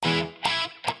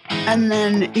And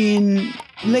then in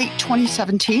late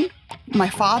 2017, my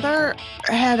father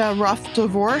had a rough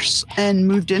divorce and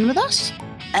moved in with us.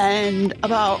 And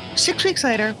about 6 weeks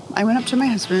later, I went up to my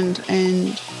husband,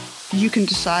 and you can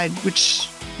decide which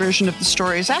version of the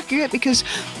story is accurate, because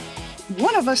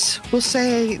one of us will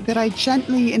say that I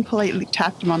gently and politely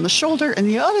tapped him on the shoulder, and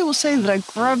the other will say that I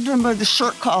grabbed him by the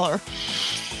shirt collar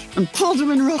and pulled him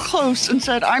in real close and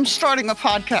said, "I'm starting a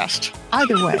podcast."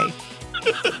 Either way,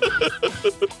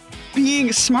 being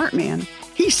a smart man,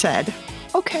 he said,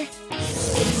 "Okay."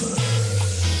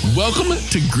 Welcome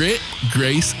to Grit,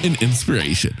 Grace, and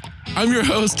Inspiration. I'm your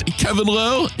host, Kevin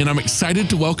Lowe, and I'm excited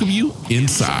to welcome you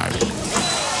inside.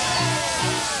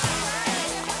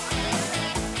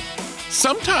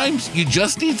 Sometimes you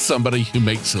just need somebody who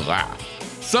makes you laugh,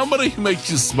 somebody who makes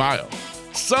you smile,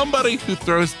 somebody who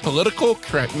throws political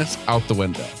correctness out the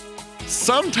window.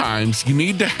 Sometimes you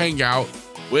need to hang out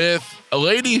with a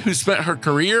lady who spent her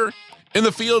career in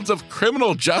the fields of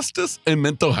criminal justice and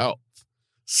mental health.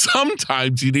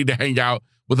 Sometimes you need to hang out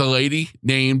with a lady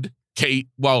named Kate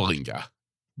Wallinga.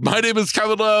 My name is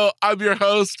Kevin Lowe. I'm your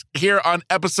host here on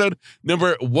episode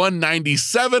number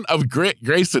 197 of Grit,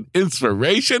 Grace, and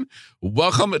Inspiration.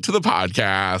 Welcome to the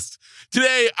podcast.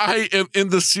 Today, I am in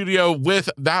the studio with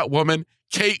that woman,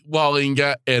 Kate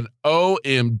Wallinga, and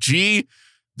OMG,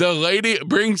 the lady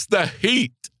brings the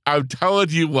heat. I'm telling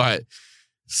you what.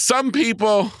 Some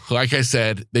people, like I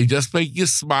said, they just make you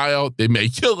smile. They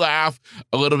make you laugh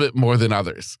a little bit more than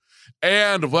others.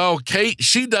 And well, Kate,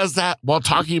 she does that while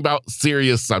talking about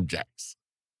serious subjects.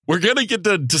 We're going to get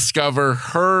to discover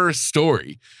her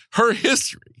story, her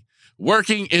history,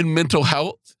 working in mental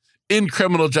health, in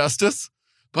criminal justice,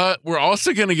 but we're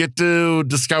also going to get to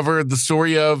discover the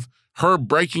story of her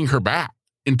breaking her back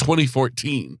in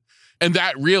 2014, and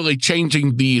that really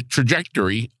changing the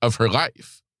trajectory of her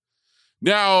life.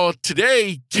 Now,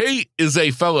 today, Kate is a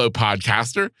fellow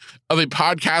podcaster of a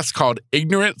podcast called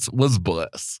Ignorance Was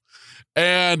Bliss.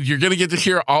 And you're going to get to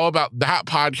hear all about that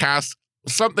podcast,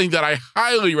 something that I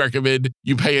highly recommend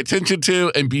you pay attention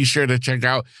to, and be sure to check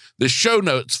out the show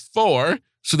notes for,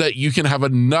 so that you can have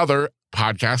another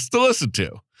podcast to listen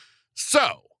to.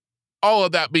 So, all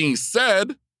of that being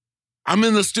said, I'm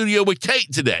in the studio with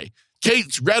Kate today.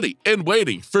 Kate's ready and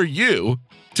waiting for you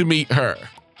to meet her.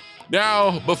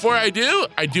 Now, before I do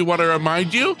want to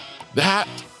remind you that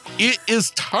it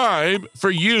is time for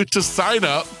you to sign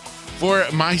up for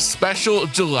my special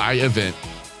July event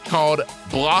called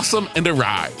Blossom and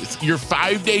Arise, your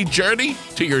 5-day journey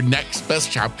to your next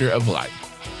best chapter of life.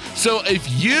 So if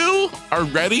you are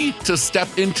ready to step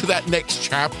into that next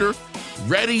chapter,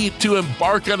 ready to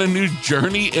embark on a new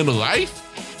journey in life,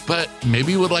 but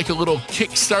maybe would like a little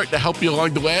kickstart to help you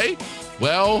along the way,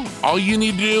 well, all you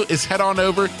need to do is head on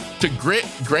over to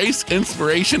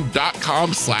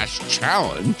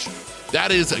gritgraceinspiration.com/challenge.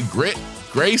 That is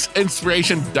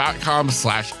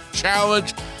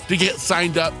gritgraceinspiration.com/challenge to get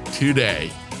signed up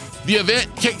today. The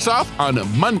event kicks off on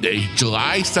Monday,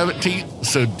 July 17th,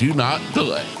 so do not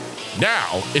delay.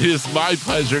 Now, it is my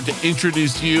pleasure to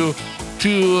introduce you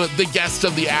to the guest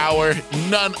of the hour,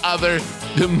 none other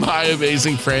than my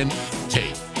amazing friend,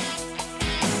 Kate.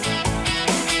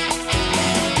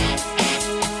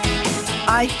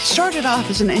 I started off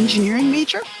as an engineering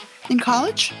major in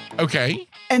college. Okay.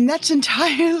 And that's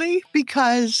entirely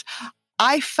because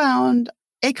I found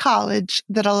a college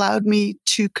that allowed me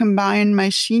to combine my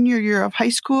senior year of high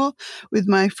school with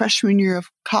my freshman year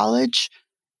of college.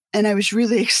 And I was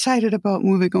really excited about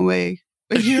moving away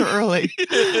a year early.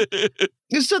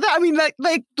 So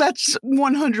that's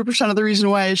 100% of the reason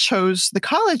why I chose the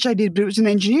college I did, but it was an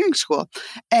engineering school.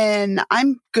 And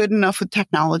I'm good enough with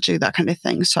technology, that kind of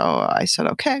thing. So I said,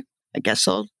 okay, I guess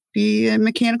I'll be a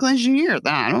mechanical engineer.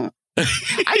 I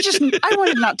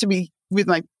wanted not to be with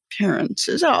my parents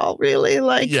is all, really.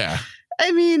 Yeah.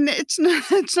 I mean, it's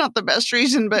not the best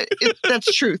reason, but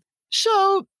that's truth.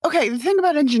 So, okay, the thing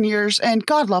about engineers, and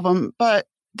God love them, but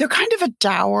they're kind of a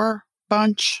dour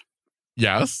bunch.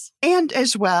 Yes. And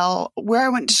as well, where I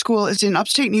went to school is in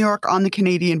upstate New York on the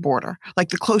Canadian border. Like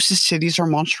the closest cities are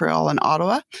Montreal and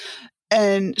Ottawa.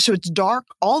 And so it's dark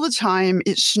all the time.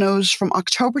 It snows from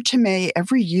October to May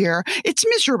every year. It's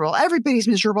miserable. Everybody's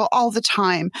miserable all the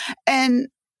time. And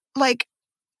I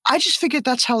just figured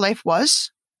that's how life was.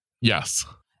 Yes.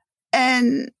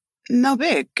 And no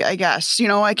big, I guess.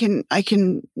 I can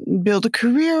build a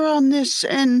career on this,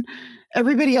 and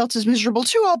everybody else is miserable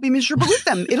too. I'll be miserable with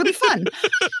them. It'll be fun.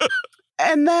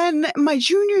 And then my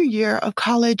junior year of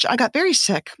college, I got very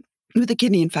sick with a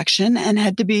kidney infection and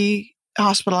had to be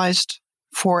hospitalized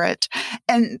for it.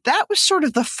 And that was sort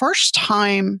of the first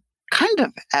time kind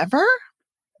of ever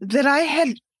that I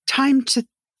had time to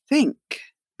think.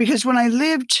 Because when I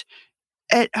lived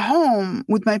at home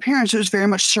with my parents, it was very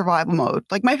much survival mode.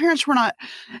 Like my parents were not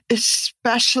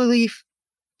especially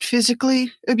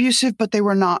physically abusive, but they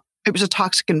were not, it was a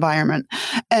toxic environment.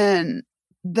 And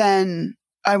then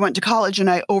I went to college and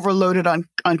I overloaded on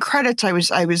credits. I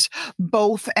was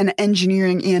both an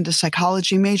engineering and a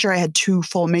psychology major. I had 2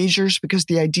 full majors because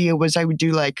the idea was I would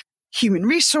do like human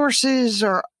resources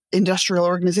or industrial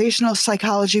organizational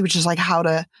psychology, which is like how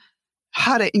to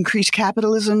increase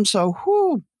capitalism.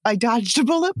 So I dodged a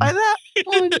bullet by that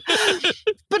one.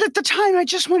 But at the time, I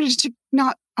just wanted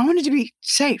I wanted to be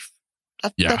safe.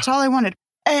 That's all I wanted.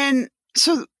 And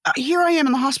so here I am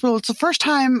in the hospital. It's the first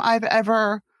time I've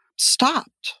ever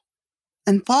stopped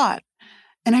and thought.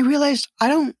 And I realized I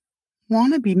don't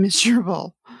want to be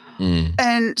miserable.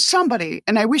 And somebody,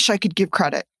 and I wish I could give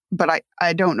credit, but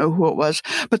I don't know who it was,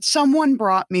 but someone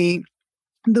brought me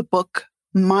the book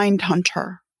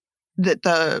Mindhunter that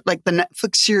the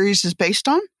Netflix series is based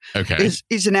on. Okay.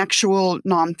 Is an actual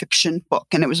nonfiction book,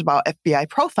 and it was about FBI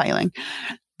profiling.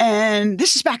 And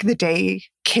this is back in the day,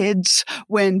 kids,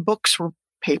 when books were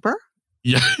paper.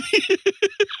 Yeah.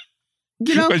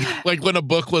 You know, like when a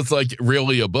book was like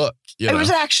really a book. It was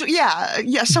actually,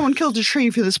 yeah. Someone killed a tree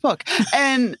for this book.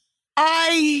 And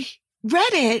I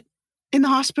read it in the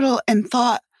hospital and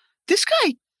thought, this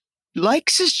guy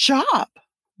likes his job.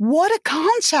 What a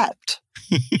concept.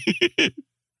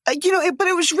 But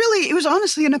it was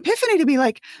honestly an epiphany to be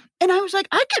like, and I was like,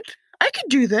 I could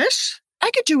do this. I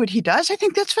could do what he does. I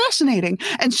think that's fascinating.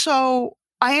 And so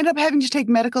I ended up having to take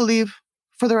medical leave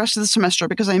for the rest of the semester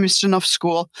because I missed enough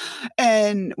school.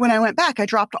 And when I went back, I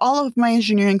dropped all of my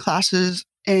engineering classes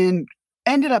and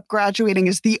ended up graduating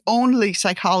as the only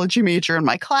psychology major in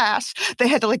my class. They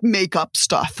had to like make up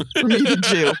stuff for me to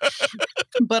do.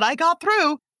 But I got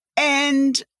through,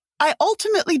 and I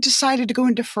ultimately decided to go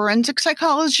into forensic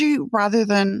psychology rather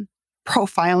than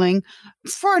profiling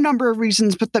for a number of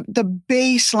reasons. But the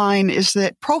baseline is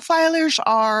that profilers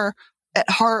are at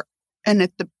heart and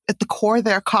at the core,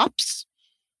 they're cops.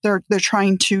 They're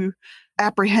trying to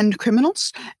apprehend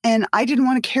criminals. And I didn't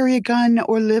want to carry a gun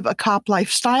or live a cop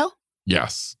lifestyle.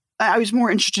 Yes. I was more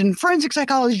interested in forensic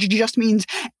psychology. Just means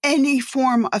any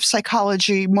form of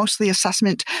psychology, mostly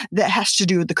assessment, that has to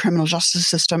do with the criminal justice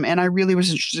system. And I really was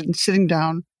interested in sitting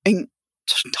down and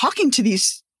talking to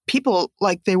these people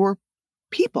like they were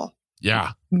people.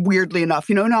 Yeah. Weirdly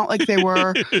enough, not like they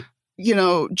were,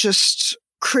 just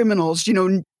criminals.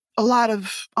 A lot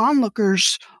of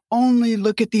onlookers only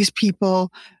look at these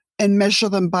people and measure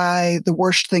them by the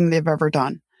worst thing they've ever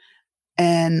done.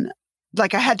 And I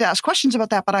had to ask questions about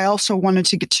that, but I also wanted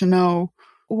to get to know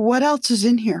what else is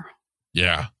in here.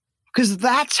 Yeah. Because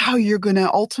that's how you're going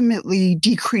to ultimately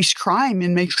decrease crime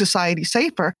and make society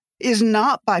safer, is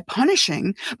not by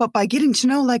punishing, but by getting to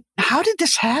know, how did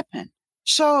this happen?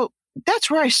 So that's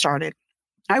where I started.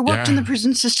 I worked in the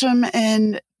prison system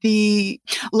and the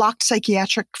locked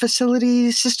psychiatric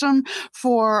facility system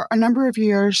for a number of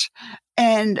years.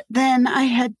 And then I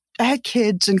had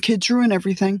kids, and kids ruin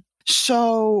everything.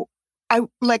 So I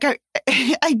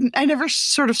never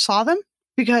sort of saw them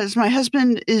because my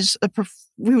husband he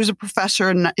was a professor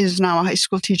and is now a high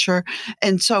school teacher.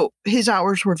 And so his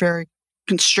hours were very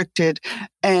constricted,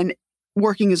 and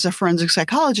working as a forensic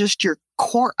psychologist, your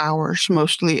core hours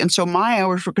mostly. And so my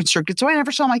hours were constricted. So I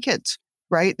never saw my kids,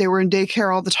 right? They were in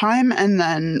daycare all the time. And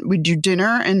then we'd do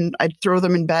dinner and I'd throw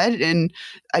them in bed and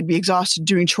I'd be exhausted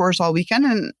doing chores all weekend.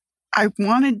 And I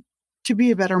wanted to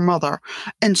be a better mother.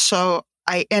 And so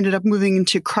I ended up moving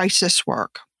into crisis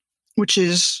work, which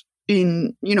is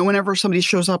whenever somebody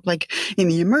shows up in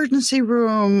the emergency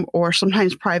room or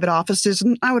sometimes private offices.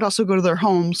 And I would also go to their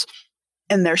homes,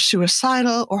 and they're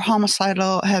suicidal or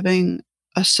homicidal, having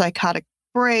a psychotic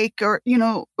break or,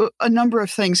 a number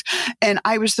of things. And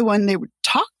I was the one they would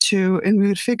talk to, and we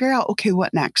would figure out, okay,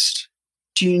 what next?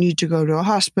 Do you need to go to a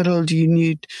hospital? Do you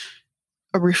need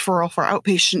a referral for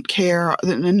outpatient care?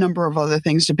 And a number of other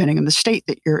things, depending on the state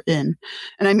that you're in.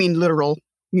 And I mean literal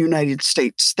United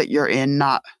States that you're in,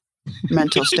 not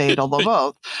mental state, although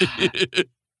both.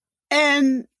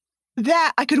 And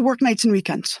that I could work nights and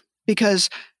weekends because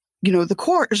the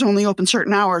court is only open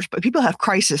certain hours, but people have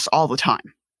crisis all the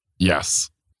time. Yes.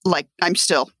 I'm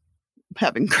still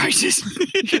having crisis,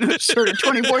 sort of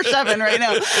 24/7 right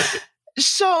now.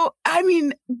 So,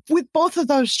 with both of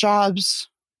those jobs,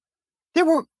 they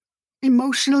were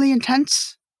emotionally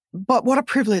intense, but what a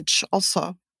privilege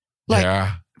also.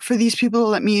 For these people to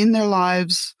let me in their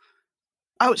lives.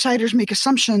 Outsiders make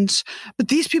assumptions, but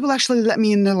these people actually let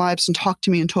me in their lives and talked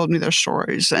to me and told me their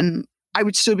stories. And I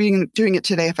would still be doing it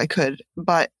today if I could,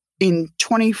 but in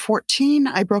 2014,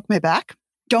 I broke my back.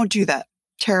 Don't do that.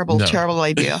 Terrible, No. terrible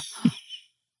idea.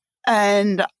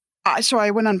 And so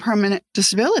I went on permanent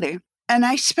disability. And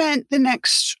I spent the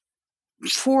next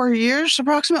 4 years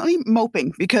approximately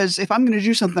moping, because if I'm going to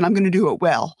do something, I'm going to do it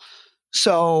well.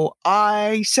 So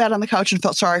I sat on the couch and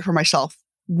felt sorry for myself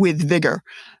with vigor.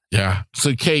 Yeah.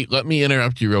 So, Kate, let me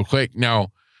interrupt you real quick.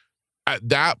 Now, at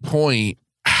that point,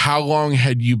 how long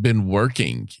had you been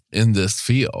working in this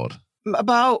field?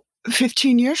 About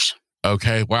 15 years.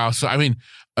 Okay. Wow. So, I mean,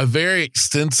 a very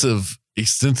extensive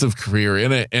career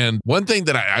in it. And one thing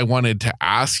that I wanted to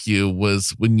ask you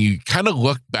was, when you kind of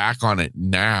look back on it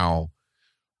now,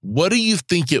 what do you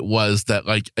think it was that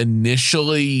like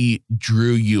initially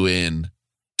drew you in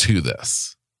to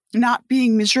this? Not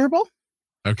being miserable.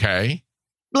 Okay.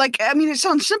 Like, I mean, it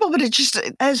sounds simple, but it just,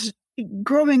 as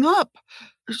growing up,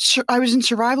 I was in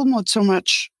survival mode so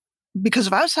much because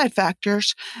of outside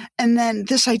factors. And then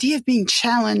this idea of being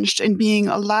challenged and being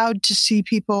allowed to see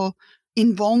people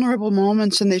in vulnerable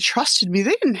moments, and they trusted me.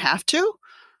 They didn't have to.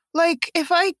 Like,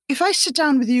 if I sit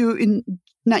down with you in,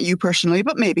 not you personally,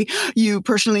 but maybe you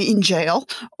personally in jail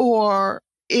or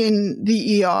in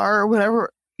the ER or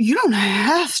whatever, you don't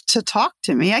have to talk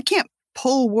to me. I can't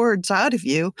pull words out of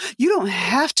you. You don't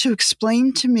have to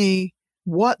explain to me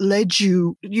what led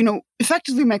you,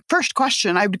 effectively my first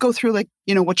question, I would go through like,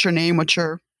 what's your name, what's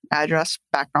your address,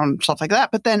 background, stuff like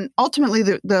that. But then ultimately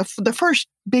the first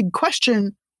big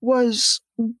question was,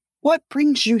 what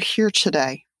brings you here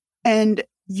today? And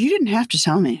you didn't have to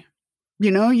tell me.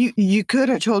 You could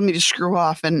have told me to screw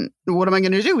off, and what am I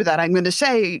going to do with that? I'm going to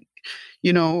say,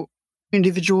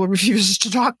 individual refuses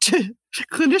to talk to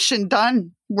clinician,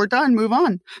 done. We're done, move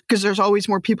on, because there's always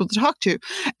more people to talk to.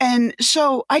 And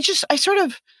so I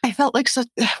felt like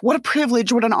what a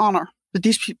privilege, what an honor that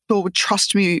these people would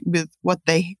trust me with what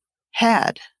they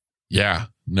had. Yeah,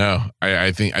 no,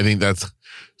 I think that's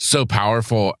so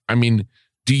powerful. I mean,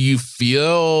 do you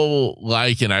feel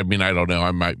like, and I mean, I don't know,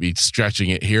 I might be stretching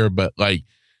it here, but like,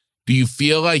 do you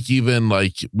feel like even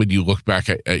like when you look back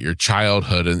at your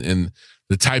childhood and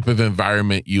the type of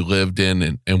environment you lived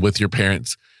in and with your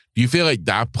parents, do you feel like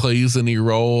that plays any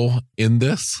role in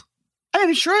this?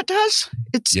 I'm sure it does.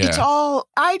 It's all,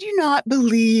 I do not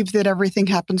believe that everything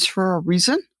happens for a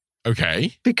reason.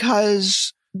 Okay.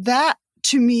 Because that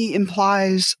to me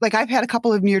implies, like, I've had a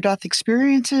couple of near-death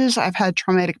experiences. I've had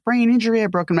traumatic brain injury.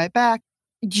 I've broken my back.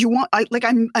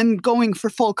 I'm going for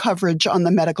full coverage on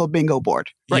the medical bingo board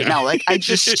right now. Like, I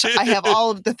have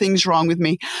all of the things wrong with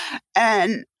me.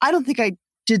 And I don't think I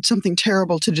did something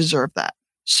terrible to deserve that.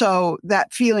 So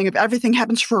that feeling of everything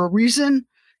happens for a reason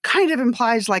kind of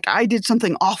implies like I did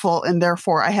something awful and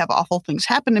therefore I have awful things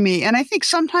happen to me. And I think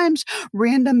sometimes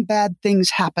random bad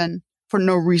things happen for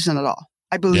no reason at all.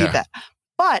 I believe that.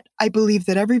 But I believe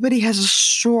that everybody has a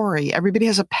story. Everybody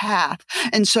has a path.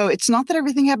 And so it's not that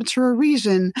everything happens for a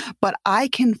reason, but I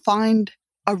can find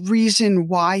a reason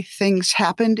why things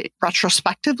happened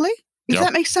retrospectively. If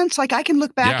that makes sense, like I can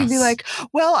look back and be like,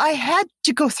 well, I had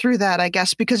to go through that, I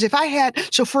guess, because if I had,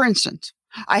 so for instance,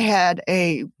 I had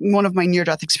one of my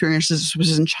near-death experiences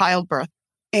was in childbirth.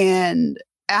 And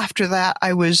after that,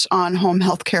 I was on home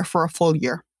health care for a full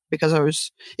year because I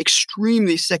was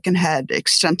extremely sick and had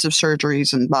extensive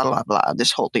surgeries and blah, blah, blah,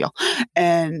 this whole deal.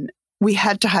 And we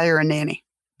had to hire a nanny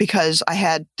because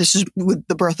this is with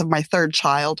the birth of my third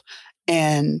child,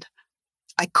 and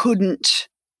I couldn't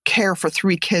care for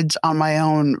 3 kids on my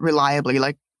own reliably.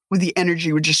 Like, with the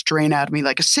energy would just drain out of me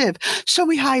like a sieve. So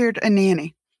we hired a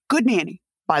nanny. Good nanny,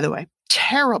 by the way.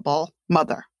 Terrible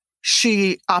mother.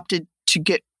 She opted to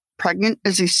get pregnant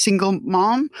as a single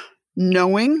mom,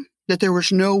 knowing that there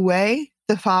was no way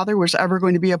the father was ever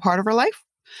going to be a part of her life.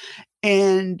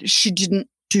 And she didn't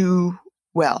do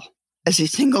well as a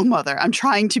single mother. I'm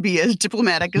trying to be as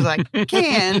diplomatic as I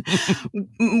can,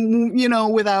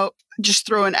 without just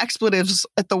throwing expletives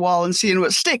at the wall and seeing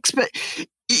what sticks. But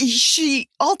she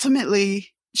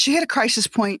had a crisis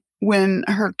point when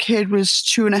her kid was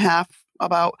 2.5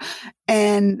 about,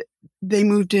 and they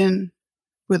moved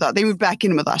back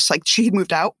in with us. Like, she had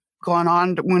moved out, gone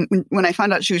on. When I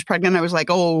found out she was pregnant, I was like,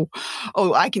 I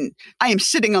am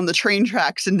sitting on the train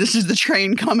tracks and this is the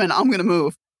train coming. I'm going to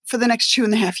move. For the next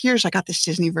 2.5 years, I got this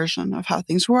Disney version of how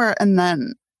things were. And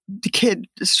then the kid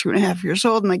is 2.5 years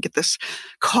old and I get this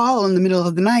call in the middle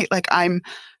of the night. Like, I'm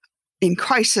in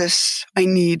crisis. I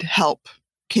need help.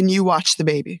 Can you watch the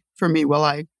baby for me while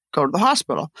I go to the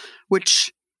hospital?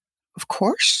 Which, of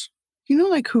course,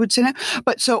 like, who would say that?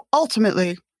 But so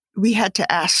ultimately we had to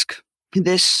ask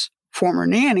this former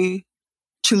nanny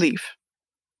to leave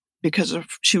because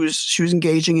she was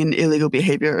engaging in illegal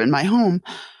behavior in my home.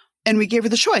 And we gave her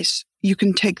the choice. You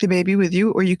can take the baby with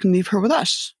you or you can leave her with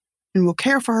us. And we'll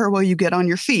care for her while you get on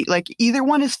your feet. Like either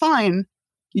one is fine.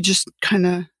 You just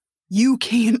you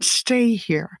can't stay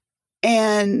here.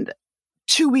 And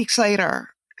 2 weeks later,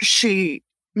 she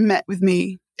met with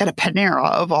me at a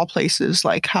Panera of all places,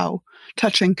 like how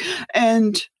touching,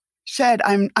 and said,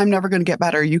 I'm never going to get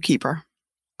better. You keep her.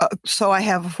 So I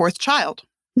have a fourth child.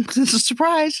 It's a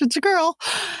surprise. It's a girl.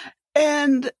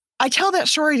 And I tell that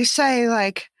story to say,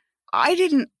 like, I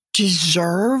didn't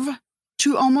deserve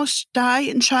to almost die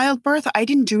in childbirth. I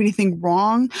didn't do anything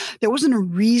wrong. There wasn't a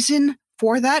reason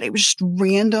for that. It was just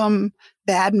random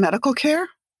bad medical care,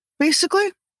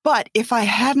 basically. But if I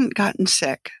hadn't gotten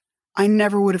sick, I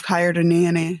never would have hired a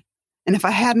nanny. And if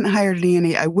I hadn't hired a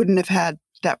nanny, I wouldn't have had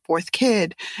that fourth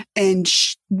kid. And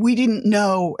we didn't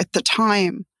know at the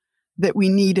time that we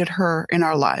needed her in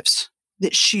our lives,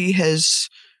 that she's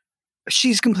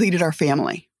completed our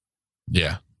family.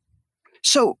 Yeah.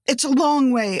 So it's a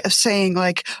long way of saying,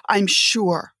 like, I'm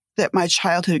sure that my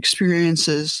childhood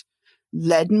experiences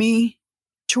led me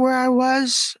to where I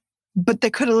was, but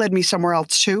they could have led me somewhere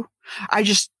else too. I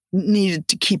just needed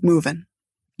to keep moving.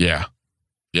 Yeah.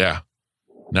 Yeah.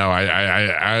 No,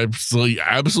 I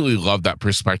absolutely love that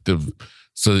perspective.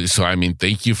 So I mean,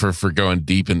 thank you for going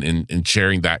deep and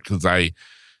sharing that, because I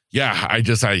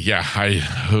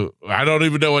don't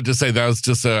even know what to say. That was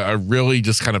just a really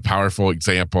just kind of powerful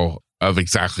example of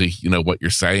exactly, what you're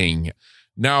saying.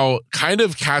 Now, kind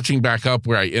of catching back up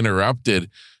where I interrupted,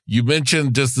 you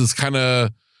mentioned just this kind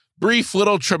of brief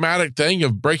little traumatic thing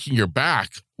of breaking your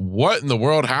back. What in the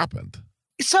world happened?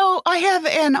 So I have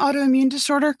an autoimmune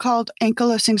disorder called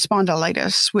ankylosing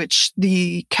spondylitis, which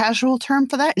the casual term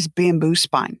for that is bamboo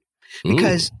spine,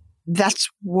 because that's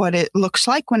what it looks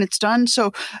like when it's done.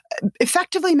 So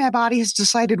effectively, my body has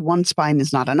decided one spine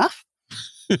is not enough.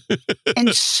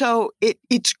 And so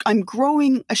I'm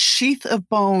growing a sheath of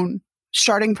bone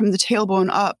starting from the tailbone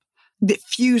up that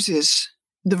fuses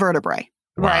the vertebrae,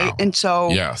 right? Wow. And so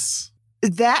yes,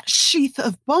 that sheath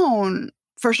of bone,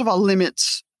 first of all,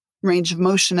 limits range of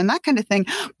motion and that kind of thing,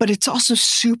 but it's also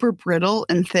super brittle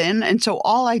and thin. And so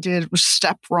all I did was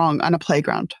step wrong on a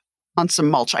playground on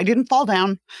some mulch. I didn't fall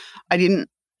down. I didn't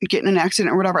get in an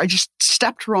accident or whatever. I just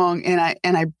stepped wrong and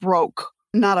I broke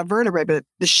not a vertebrae, but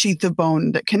the sheath of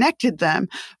bone that connected them.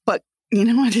 But you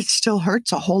know what? It still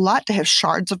hurts a whole lot to have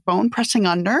shards of bone pressing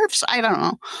on nerves. I don't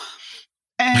know.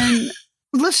 And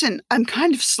listen, I'm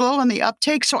kind of slow on the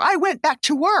uptake. So I went back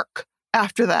to work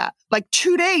after that. Like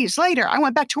 2 days later, I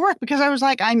went back to work because I was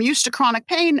like, I'm used to chronic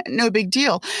pain. No big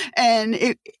deal. And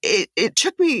it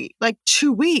took me like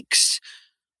 2 weeks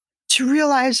to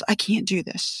realize I can't do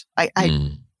this.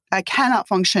 I cannot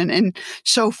function. And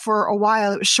so for a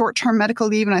while, it was short-term medical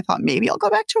leave. And I thought maybe I'll go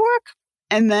back to work.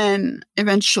 And then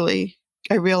eventually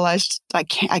I realized I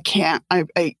can't.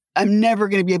 I'm never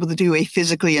going to be able to do a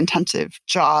physically intensive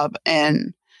job.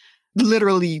 And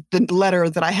literally the letter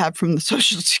that I have from the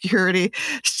Social Security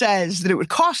says that it would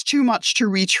cost too much to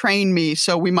retrain me.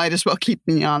 So we might as well keep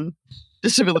me on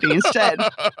disability instead,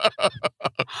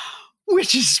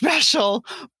 which is special,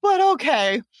 but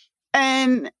okay.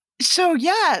 And so,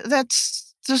 yeah,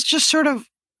 that's just sort of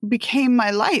became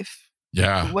my life.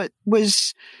 Yeah. What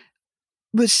was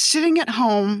sitting at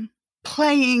home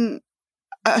playing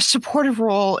a supportive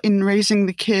role in raising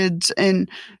the kids and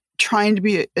trying to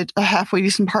be a halfway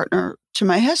decent partner to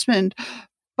my husband.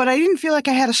 But I didn't feel like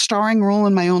I had a starring role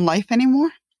in my own life anymore.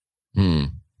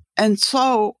 And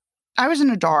so I was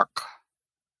in a dark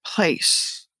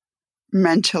place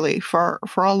mentally for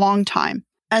a long time.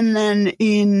 And then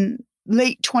in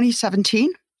late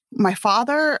 2017, my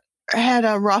father had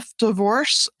a rough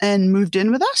divorce and moved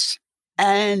in with us.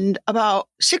 And about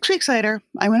 6 weeks later,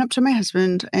 I went up to my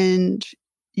husband, and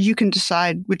you can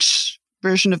decide which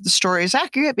version of the story is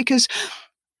accurate, because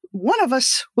one of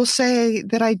us will say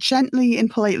that I gently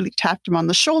and politely tapped him on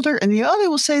the shoulder, and the other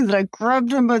will say that I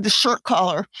grabbed him by the shirt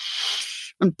collar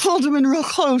and pulled him in real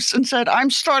close and said, I'm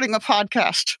starting a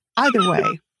podcast. Either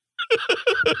way,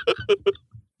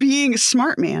 being a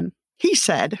smart man, he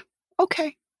said,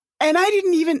 okay. And I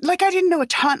didn't know a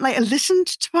ton. Like, I listened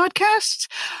to podcasts,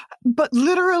 but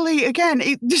literally, again,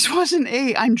 this wasn't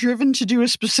I'm driven to do a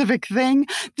specific thing.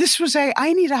 This was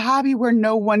I need a hobby where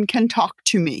no one can talk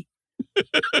to me.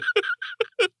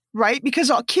 Right? Because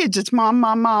all kids, it's mom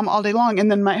all day long. And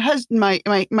then my husband,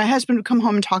 my husband would come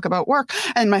home and talk about work.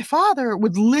 And my father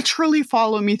would literally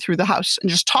follow me through the house and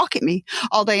just talk at me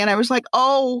all day. And I was like,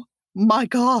 oh my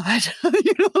God,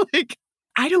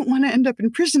 I don't want to end up in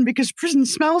prison because prison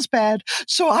smells bad.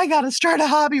 So I got to start a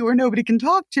hobby where nobody can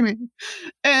talk to me.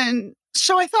 And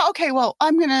so I thought, okay, well,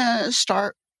 I'm going to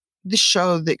start this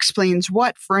show that explains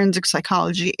what forensic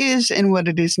psychology is and what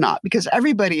it is not. Because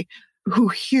everybody who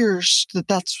hears that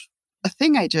that's a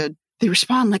thing I did, they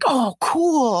respond like, oh,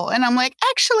 cool. And I'm like,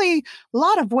 actually, a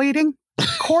lot of waiting.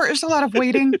 Court is a lot of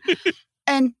waiting.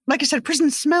 And like I said,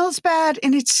 prison smells bad.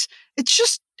 And it's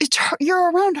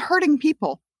you're around hurting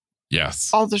people. Yes.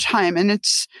 All the time. And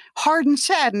it's hard and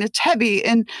sad and it's heavy.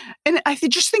 And I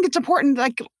just think it's important,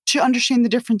 like, to understand the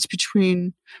difference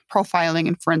between profiling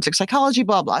and forensic psychology,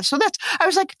 blah, blah. So I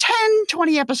was like 10,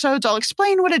 20 episodes. I'll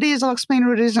explain what it is.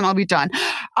 And I'll be done.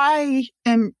 I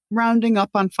am rounding up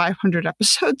on 500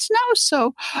 episodes now.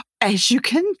 So as you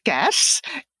can guess,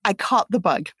 I caught the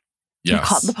bug. Yes. I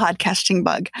caught the podcasting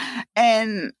bug.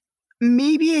 And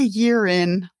maybe a year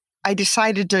in, I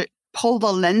decided to pull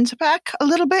the lens back a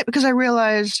little bit because I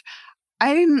realized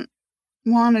I didn't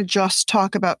want to just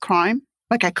talk about crime.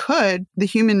 Like, I could. The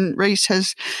human race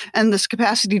has endless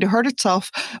capacity to hurt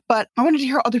itself, but I wanted to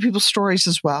hear other people's stories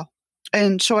as well.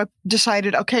 And so I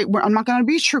decided, okay, I'm not going to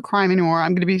be true crime anymore.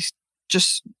 I'm going to be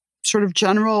just sort of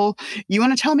general. You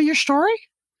want to tell me your story?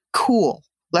 Cool.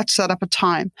 Let's set up a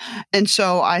time. And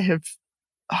so I have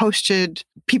hosted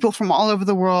people from all over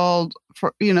the world,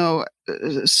 for,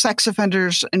 sex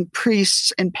offenders and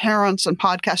priests and parents and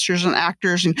podcasters and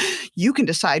actors. And you can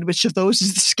decide which of those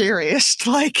is the scariest.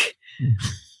 Like,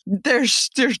 there's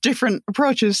different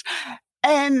approaches.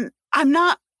 And I'm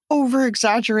not over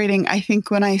exaggerating, I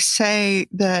think, when I say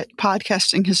that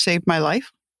podcasting has saved my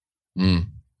life,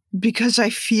 because I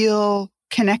feel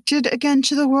connected again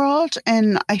to the world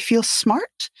and I feel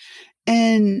smart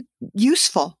and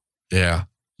useful. Yeah.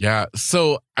 Yeah.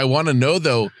 So I want to know,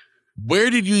 though, where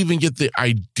did you even get the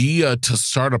idea to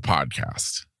start a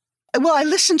podcast? Well, I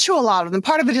listen to a lot of them.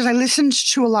 Part of it is I listened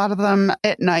to a lot of them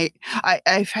at night.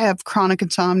 I have chronic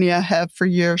insomnia, have for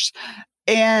years.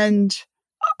 And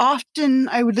often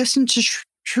I would listen to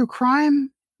true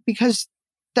crime because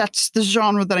that's the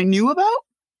genre that I knew about.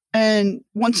 And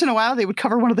once in a while, they would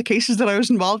cover one of the cases that I was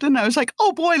involved in. I was like,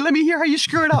 oh boy, let me hear how you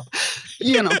screw it up.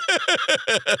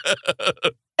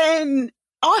 And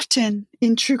often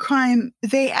in true crime,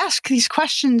 they ask these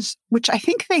questions, which I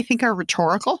think they think are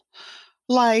rhetorical.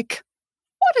 Like,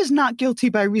 what does not guilty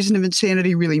by reason of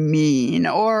insanity really mean?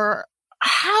 Or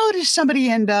how does somebody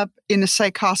end up in a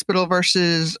psych hospital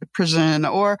versus a prison?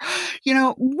 Or,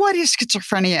 what is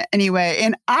schizophrenia anyway?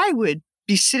 And I would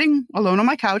be sitting alone on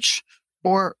my couch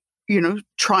or,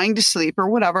 trying to sleep or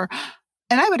whatever.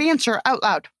 And I would answer out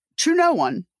loud to no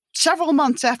one several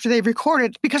months after they've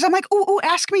recorded because I'm like, oh,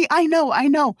 ask me. I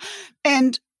know.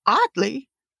 And oddly,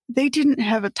 they didn't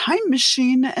have a time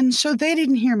machine. And so they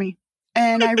didn't hear me.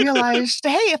 And I realized,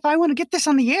 hey, if I want to get this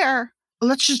on the air,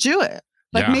 let's just do it.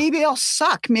 Like, maybe I'll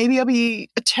suck. Maybe I'll be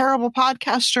a terrible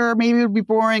podcaster. Maybe it'll be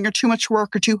boring or too much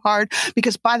work or too hard.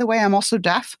 Because, by the way, I'm also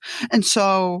deaf. And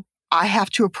so I have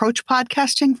to approach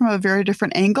podcasting from a very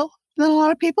different angle than a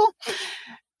lot of people.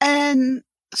 And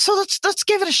so let's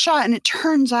give it a shot. And it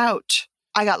turns out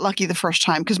I got lucky the first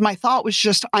time because my thought was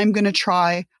just, I'm going to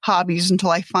try hobbies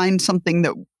until I find something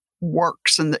that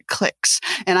works and that clicks.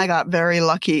 And I got very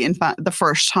lucky in the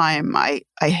first time I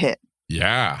hit.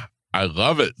 Yeah, I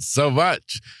love it so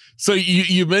much. So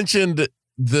you mentioned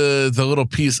the little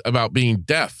piece about being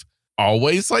deaf.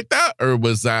 Always like that? Or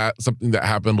was that something that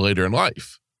happened later in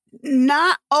life?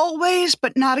 Not always,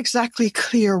 but not exactly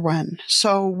clear when.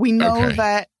 So we know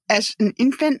that as an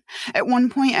infant, at one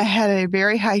point I had a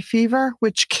very high fever,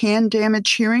 which can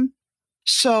damage hearing.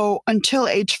 So until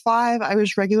age 5, I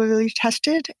was regularly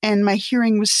tested and my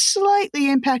hearing was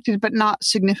slightly impacted, but not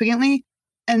significantly.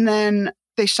 And then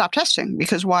they stopped testing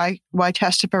because why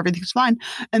test if everything's fine?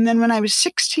 And then when I was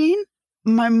 16,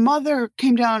 my mother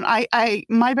came down.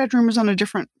 My bedroom was on a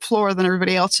different floor than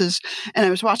everybody else's. And I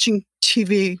was watching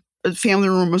TV. The family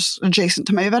room was adjacent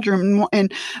to my bedroom.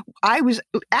 And I was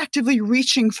actively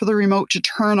reaching for the remote to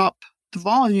turn up the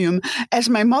volume as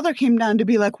my mother came down to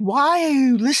be like, why are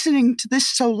you listening to this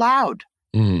so loud?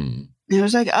 And I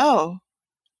was like, oh.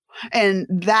 And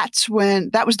that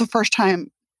was the first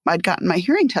time I'd gotten my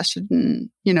hearing tested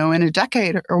in a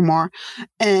decade or more.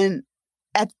 And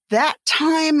at that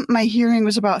time, my hearing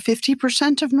was about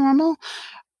 50% of normal.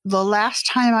 The last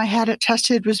time I had it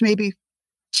tested was maybe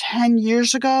 10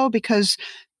 years ago because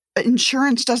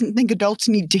insurance doesn't think adults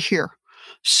need to hear.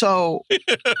 So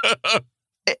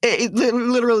it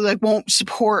literally like won't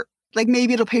support, like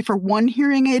maybe it'll pay for one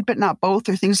hearing aid, but not both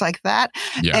or things like that.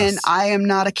 Yes. And I am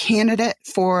not a candidate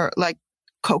for like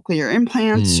cochlear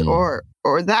implants or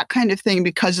that kind of thing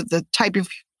because of the type of,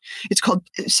 it's called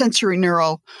sensory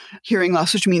neural hearing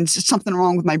loss, which means it's something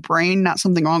wrong with my brain, not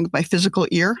something wrong with my physical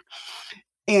ear.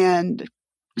 And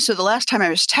So the last time I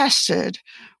was tested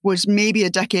was maybe a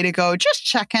decade ago, just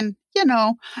checking,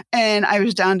 and I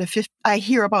was down to 50. I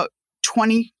hear about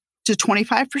 20 to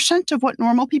 25% of what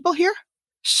normal people hear.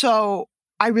 So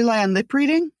I rely on lip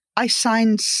reading. I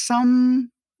sign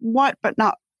somewhat, but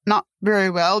not very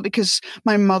well, because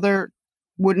my mother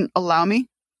wouldn't allow me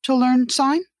to learn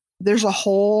sign. There's a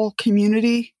whole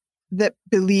community that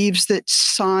believes that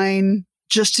sign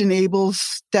just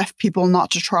enables deaf people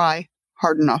not to try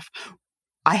hard enough.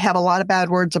 I have a lot of bad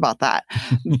words about that,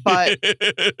 but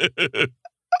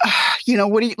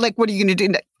what are you going to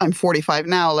do? I'm 45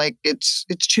 now. Like it's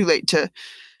too late to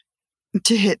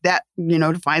hit that,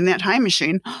 to find that time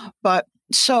machine. But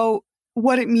so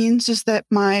what it means is that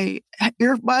my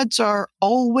earbuds are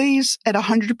always at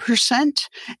 100%.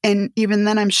 And even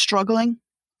then I'm struggling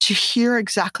to hear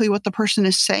exactly what the person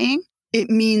is saying.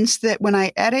 It means that when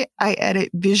I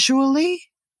edit visually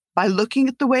by looking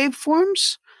at the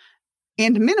waveforms,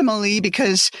 and minimally,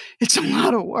 because it's a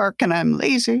lot of work and I'm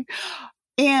lazy.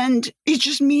 And it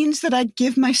just means that I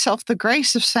give myself the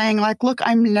grace of saying, like, look,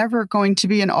 I'm never going to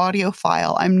be an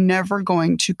audiophile. I'm never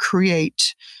going to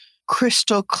create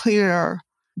crystal clear,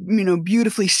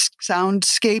 beautifully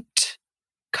soundscaped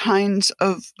kinds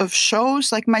of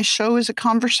shows. Like, my show is a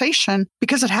conversation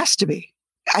because it has to be.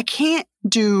 I can't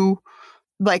do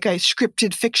like a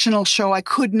scripted fictional show. I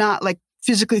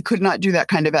physically could not do that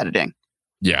kind of editing.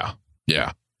 Yeah.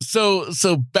 Yeah.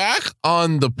 So back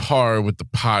on the par with the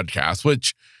podcast,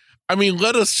 which,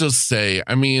 let us just say,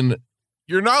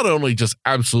 you're not only just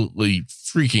absolutely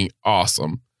freaking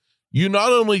awesome, you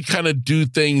not only kind of do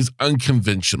things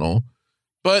unconventional,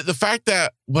 but the fact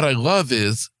that what I love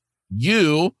is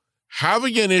you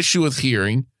having an issue with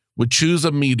hearing would choose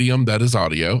a medium that is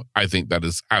audio. I think that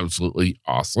is absolutely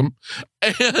awesome.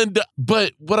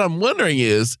 But what I'm wondering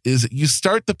is you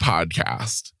start the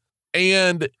podcast,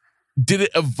 and did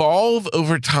it evolve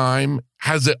over time?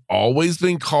 Has it always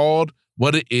been called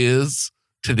what it is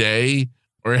today,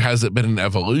 or has it been an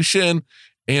evolution?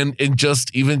 And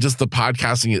just the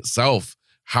podcasting itself,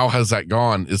 how has that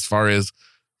gone as far as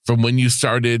from when you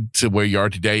started to where you are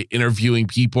today, interviewing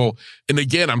people? And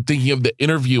again, I'm thinking of the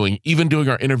interviewing, even doing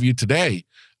our interview today,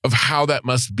 of how that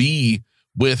must be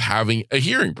with having a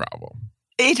hearing problem.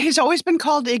 It has always been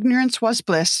called ignorance was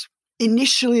bliss.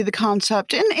 Initially, the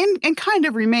concept, and kind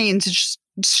of remains, it's just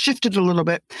shifted a little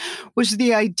bit, was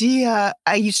the idea.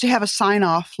 I used to have a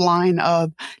sign-off line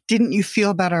of, didn't you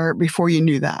feel better before you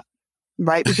knew that?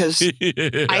 Right? Because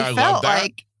I felt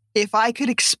like if I could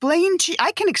explain to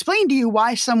you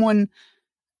why someone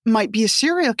might be a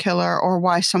serial killer, or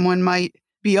why someone might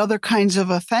be other kinds of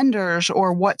offenders,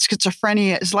 or what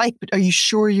schizophrenia is like, but are you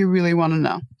sure you really want to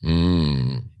know?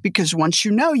 Because once you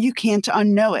know, you can't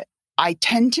unknow it. I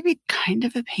tend to be kind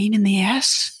of a pain in the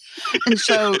ass. And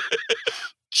so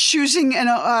choosing an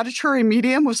auditory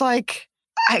medium was like,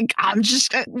 I'm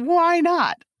just, why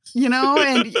not?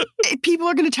 And people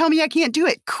are going to tell me I can't do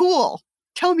it. Cool.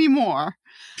 Tell me more.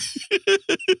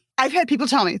 I've had people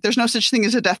tell me there's no such thing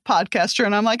as a deaf podcaster.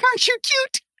 And I'm like, aren't you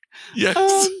cute?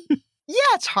 Yes.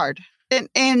 Yeah, it's hard.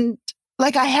 And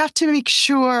like, I have to make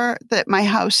sure that my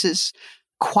house is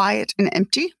quiet and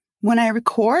empty when I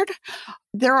record.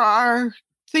 There are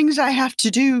things I have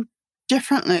to do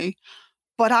differently,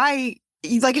 but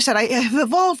like I said, I have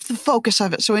evolved the focus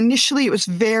of it. So initially it was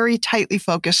very tightly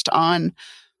focused on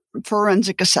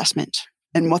forensic assessment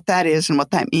and what that is and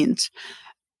what that means.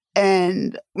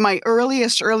 And my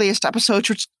earliest episodes,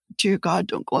 which, dear God,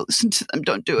 don't go listen to them.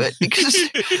 Don't do it, because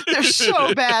they're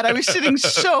so bad. I was sitting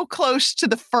so close to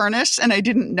the furnace and I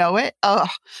didn't know it. I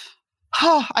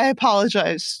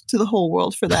apologize to the whole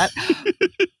world for that.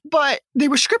 But they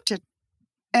were scripted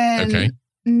and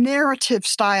narrative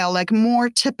style, like more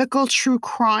typical true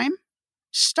crime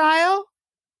style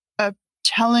of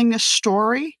telling a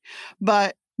story,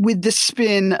 but with the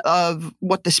spin of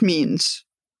what this means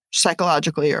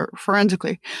psychologically or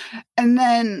forensically. And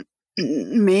then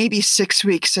maybe 6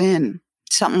 weeks in,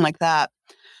 something like that,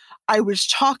 I was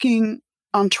talking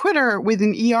on Twitter with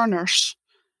an ER nurse,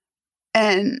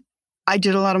 and I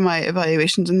did a lot of my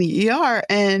evaluations in the ER,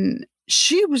 and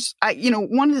she was,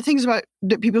 one of the things about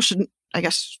that people should, I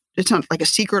guess it's not like a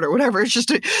secret or whatever, it's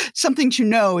just something to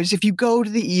know, is if you go to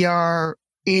the ER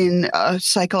in a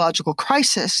psychological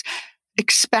crisis,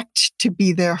 expect to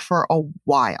be there for a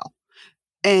while.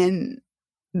 And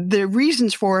the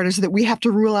reasons for it is that we have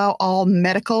to rule out all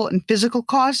medical and physical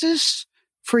causes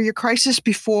for your crisis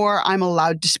before I'm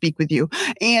allowed to speak with you.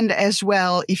 And as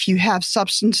well, if you have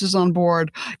substances on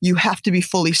board, you have to be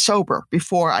fully sober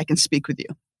before I can speak with you.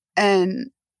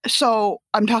 And So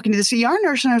I'm talking to this ER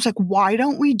nurse and I was like, why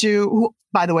don't we do, who,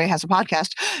 by the way, has a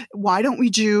podcast, why don't we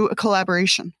do a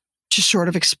collaboration to sort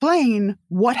of explain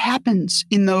what happens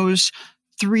in those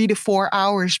 3 to 4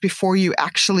 hours before you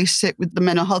actually sit with the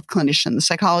mental health clinician, the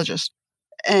psychologist.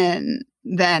 And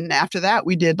then after that,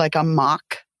 we did like a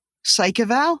mock psych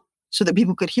eval so that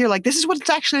people could hear like, this is what it's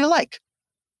actually like.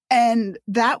 And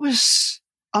that was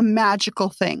a magical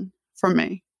thing for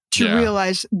me to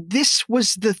realize this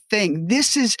was the thing.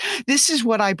 This is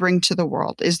what I bring to the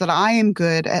world, is that I am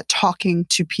good at talking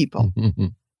to people.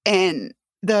 And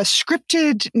the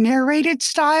scripted narrated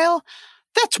style,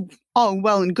 that's all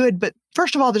well and good. But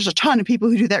first of all, there's a ton of people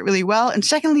who do that really well. And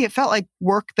secondly, it felt like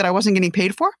work that I wasn't getting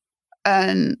paid for.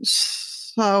 And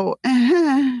so,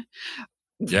 why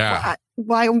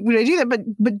would I do that?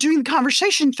 But doing the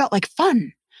conversation felt like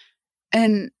fun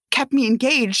and kept me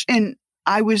engaged. And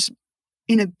I was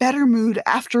in a better mood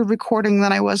after recording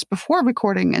than I was before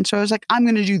recording. And so I was like, I'm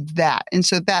going to do that. And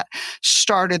so that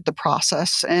started the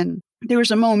process. And there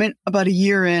was a moment about a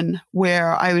year in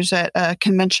where I was at a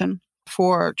convention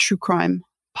for true crime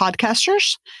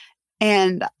podcasters.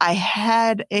 And I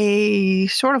had a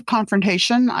sort of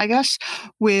confrontation, I guess,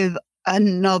 with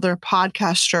another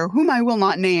podcaster whom I will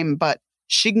not name, but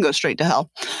she can go straight to hell.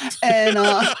 And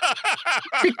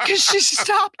because she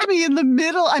stopped me in the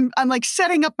middle. I'm like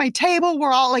setting up my table.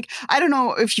 We're all like, I don't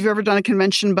know if you've ever done a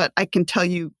convention, but I can tell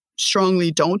you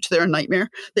strongly don't. They're a nightmare.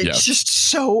 They're just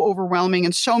so overwhelming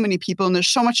and so many people and there's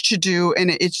so much to do.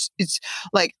 And it's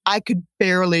like I could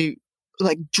barely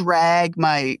like drag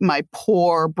my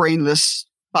poor brainless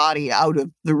body out of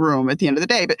the room at the end of the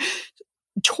day. But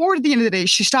toward the end of the day,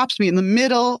 she stops me in the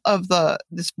middle of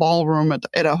this ballroom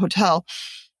at a hotel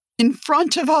in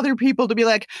front of other people to be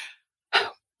like,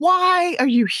 why are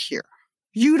you here?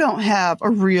 You don't have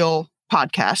a real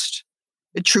podcast,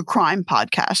 a true crime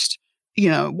podcast. You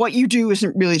know, what you do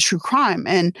isn't really true crime.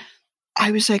 And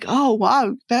I was like, oh,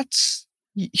 wow,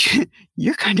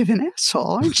 you're kind of an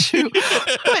asshole, aren't you? but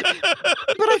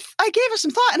I gave it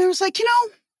some thought and I was like,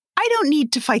 I don't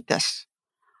need to fight this.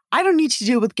 I don't need to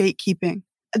deal with gatekeeping.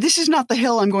 This is not the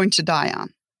hill I'm going to die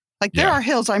on. Like there are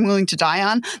hills I'm willing to die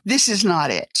on. This is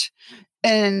not it.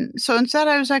 And so instead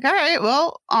I was like, all right,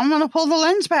 well, I'm going to pull the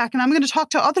lens back and I'm going to talk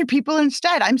to other people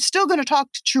instead. I'm still going to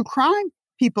talk to true crime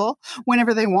people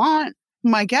whenever they want.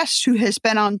 My guest, who has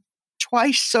been on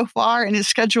twice so far and is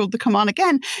scheduled to come on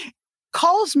again,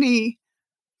 calls me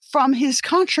from his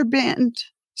contraband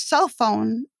cell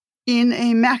phone in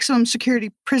a maximum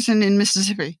security prison in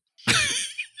Mississippi.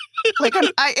 Like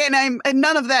I'm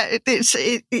none of that.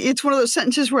 It's one of those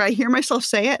sentences where I hear myself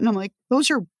say it and I'm like,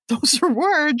 those are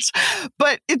words,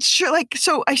 but it's sure like,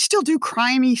 so I still do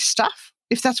crimey stuff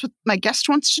if that's what my guest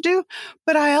wants to do.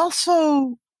 But I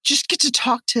also just get to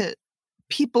talk to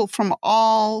people from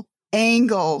all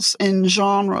angles and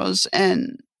genres.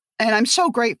 And I'm so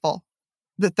grateful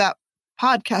that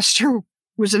podcaster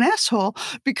was an asshole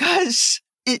because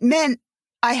it meant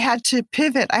I had to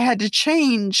pivot. I had to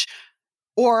change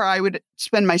or I would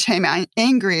spend my time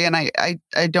angry. And I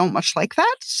don't much like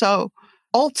that. So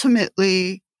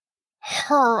ultimately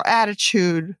her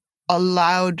attitude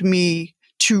allowed me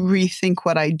to rethink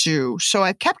what I do. So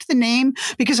I kept the name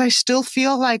because I still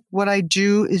feel like what I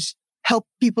do is help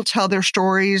people tell their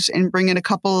stories and bring it a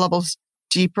couple levels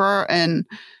deeper and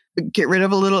get rid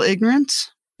of a little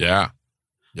ignorance. Yeah.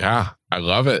 Yeah. I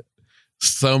love it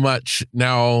so much.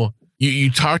 Now,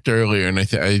 you talked earlier and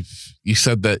you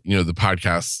said that, the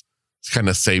podcast kind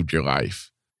of saved your life.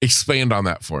 Expand on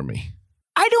that for me.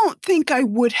 I don't think I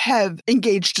would have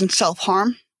engaged in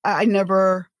self-harm. I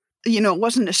never,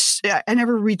 I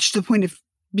never reached the point of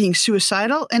being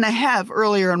suicidal, and I have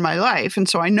earlier in my life. And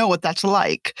so I know what that's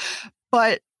like.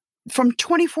 But from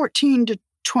 2014 to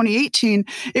 2018,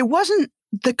 it wasn't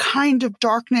the kind of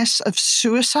darkness of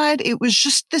suicide. It was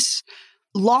just this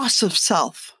loss of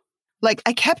self. Like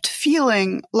I kept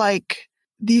feeling like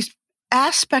these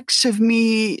aspects of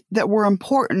me that were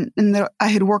important and that I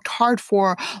had worked hard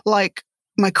for, like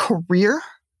my career,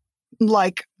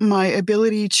 like my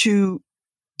ability to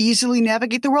easily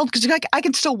navigate the world. Because I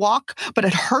can still walk, but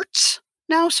it hurts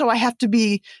now. So I have to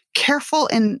be careful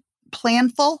and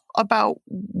planful about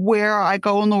where I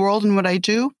go in the world and what I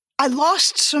do. I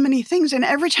lost so many things. And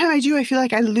every time I do, I feel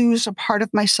like I lose a part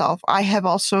of myself. I have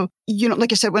also,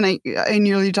 like I said, when I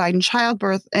nearly died in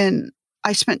childbirth and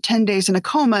I spent 10 days in a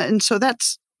coma. And so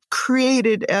that's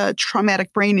created a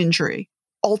traumatic brain injury.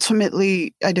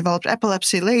 Ultimately, I developed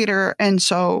epilepsy later. And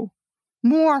so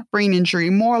more brain injury,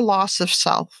 more loss of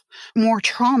self, more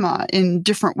trauma in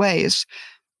different ways.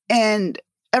 And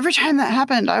every time that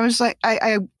happened, I was like,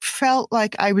 I felt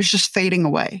like I was just fading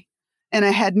away. and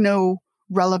I had no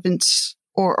relevance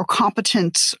or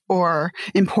competence or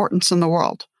importance in the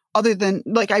world other than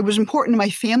like I was important to my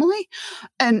family.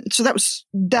 And so that's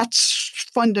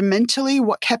fundamentally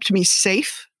what kept me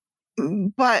safe.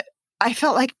 But I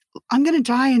felt like I'm going to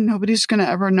die and nobody's going to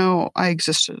ever know I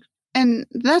existed. And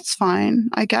that's fine,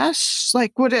 I guess.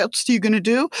 Like, what else are you going to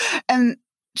do? And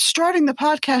starting the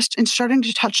podcast and starting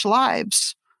to touch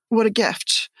lives, what a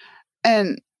gift.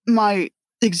 And my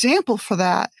example for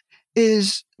that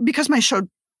is because my show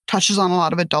touches on a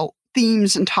lot of adult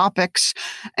themes and topics,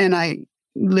 and I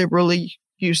liberally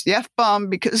use the F-bomb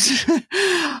because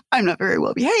I'm not very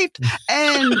well behaved,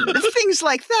 and things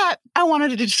like that. I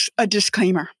wanted a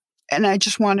disclaimer, and I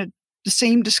just wanted the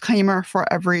same disclaimer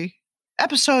for every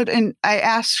episode. And I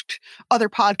asked other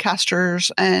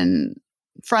podcasters and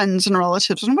friends and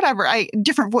relatives and whatever,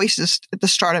 different voices at the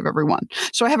start of every one.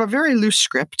 So I have a very loose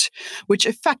script, which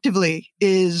effectively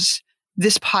is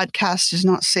this podcast is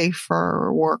not safe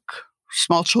for work,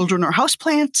 small children, or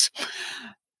houseplants.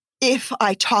 If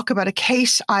I talk about a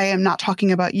case, I am not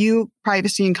talking about you.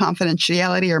 Privacy and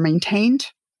confidentiality are maintained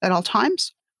at all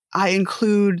times. I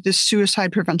include the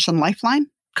Suicide Prevention Lifeline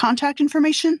contact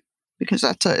information because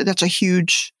that's a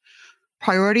huge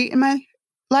priority in my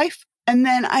life. And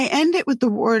then I end it with the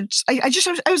words, I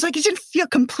was like, it didn't feel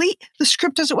complete, the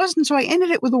script as it was. And so I ended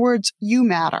it with the words, "You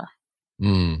matter."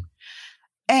 Mm.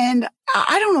 And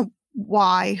I don't know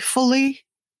why fully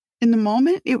in the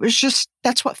moment. It was just,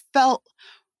 that's what felt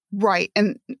right.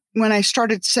 And when I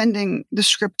started sending the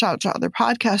script out to other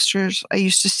podcasters, I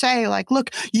used to say, like,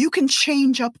 look, you can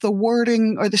change up the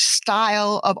wording or the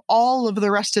style of all of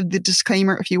the rest of the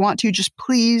disclaimer if you want to. Just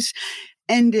please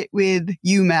end it with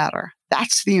 "You matter."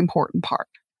 That's the important part.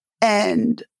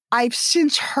 And I've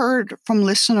since heard from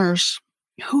listeners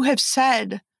who have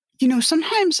said,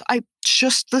 sometimes I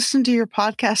just listen to your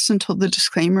podcast until the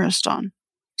disclaimer is done.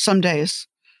 Some days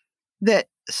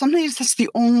that's the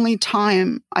only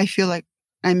time I feel like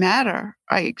I matter.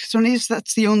 Some days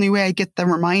that's the only way I get the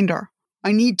reminder.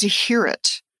 I need to hear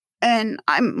it. And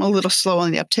I'm a little slow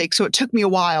on the uptake. So it took me a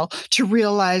while to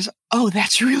realize, oh,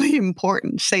 that's really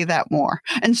important. Say that more.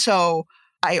 And so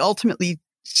I ultimately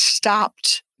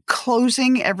stopped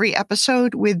closing every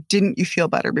episode with "Didn't you feel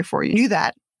better before you knew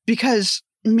that?" Because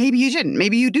maybe you didn't.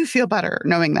 Maybe you do feel better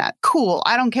knowing that. Cool.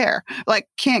 I don't care. Like,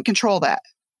 can't control that.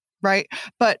 Right.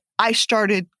 But I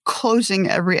started closing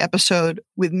every episode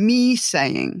with me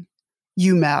saying,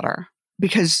 "You matter."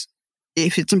 Because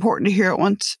if it's important to hear it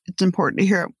once, it's important to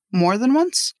hear it more than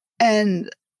once.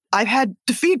 And I've had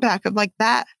the feedback of like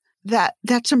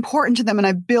that's important to them. And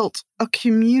I've built a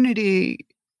community.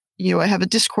 I have a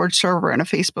Discord server and a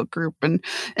Facebook group and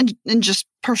just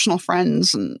personal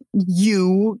friends and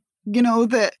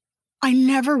that I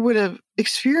never would have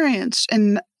experienced.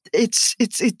 And it's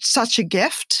such a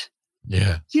gift.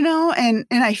 Yeah. And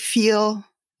I feel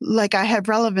like I have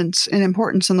relevance and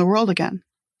importance in the world again.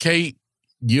 Kate,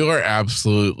 you are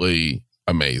absolutely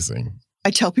amazing.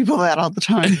 I tell people that all the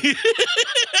time.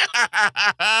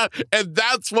 And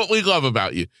that's what we love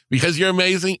about you, because you're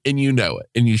amazing and you know it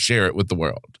and you share it with the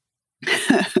world.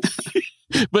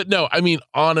 But no, I mean,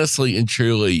 honestly and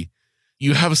truly,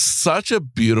 you have such a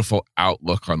beautiful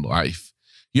outlook on life.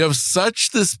 You have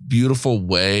such this beautiful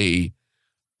way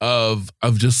of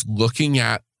just looking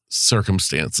at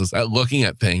circumstances, at looking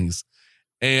at things.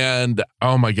 And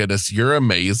oh my goodness, you're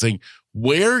amazing.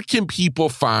 Where can people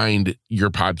find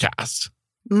your podcast?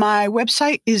 My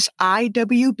website is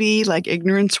IWB, like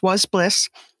ignorance was bliss,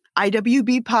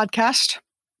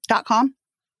 IWBpodcast.com.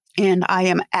 And I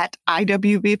am at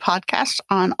IWB Podcast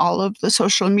on all of the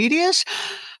social medias.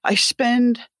 I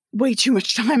spend way too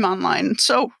much time online,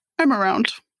 so I'm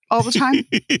around all the time.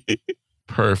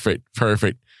 Perfect.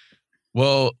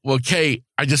 Well, Kate,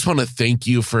 I just want to thank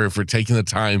you for taking the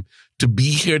time to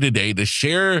be here today to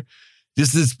share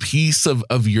just this piece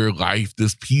of your life,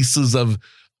 these pieces of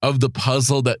the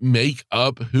puzzle that make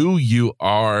up who you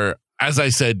are. As I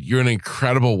said, you're an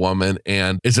incredible woman,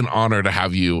 and it's an honor to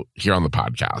have you here on the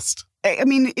podcast. I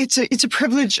mean, it's a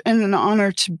privilege and an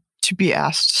honor to be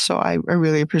asked. So I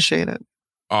really appreciate it.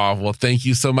 Oh, well, thank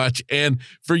you so much. And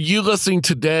for you listening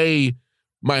today,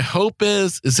 my hope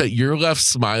is that you're left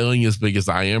smiling as big as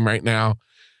I am right now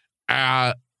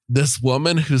at this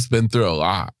woman who's been through a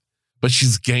lot, but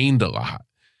she's gained a lot,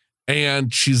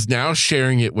 and she's now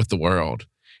sharing it with the world.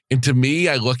 And to me,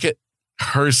 I look at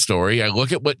her story, I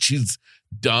look at what she's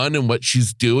done and what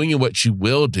she's doing and what she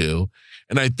will do,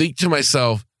 and I think to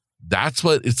myself, that's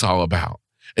what it's all about.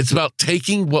 It's about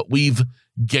taking what we've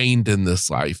gained in this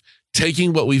life,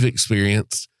 taking what we've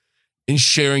experienced and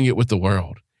sharing it with the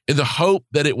world in the hope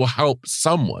that it will help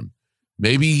someone.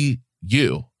 Maybe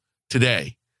you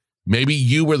today. Maybe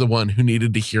you were the one who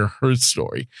needed to hear her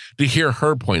story, to hear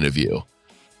her point of view,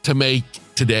 to make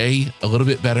today a little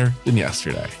bit better than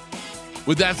yesterday.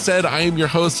 With that said, I am your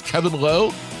host, Kevin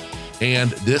Lowe,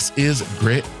 and this is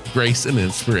Grit, Grace, and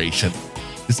Inspiration.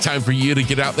 It's time for you to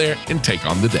get out there and take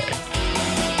on the day.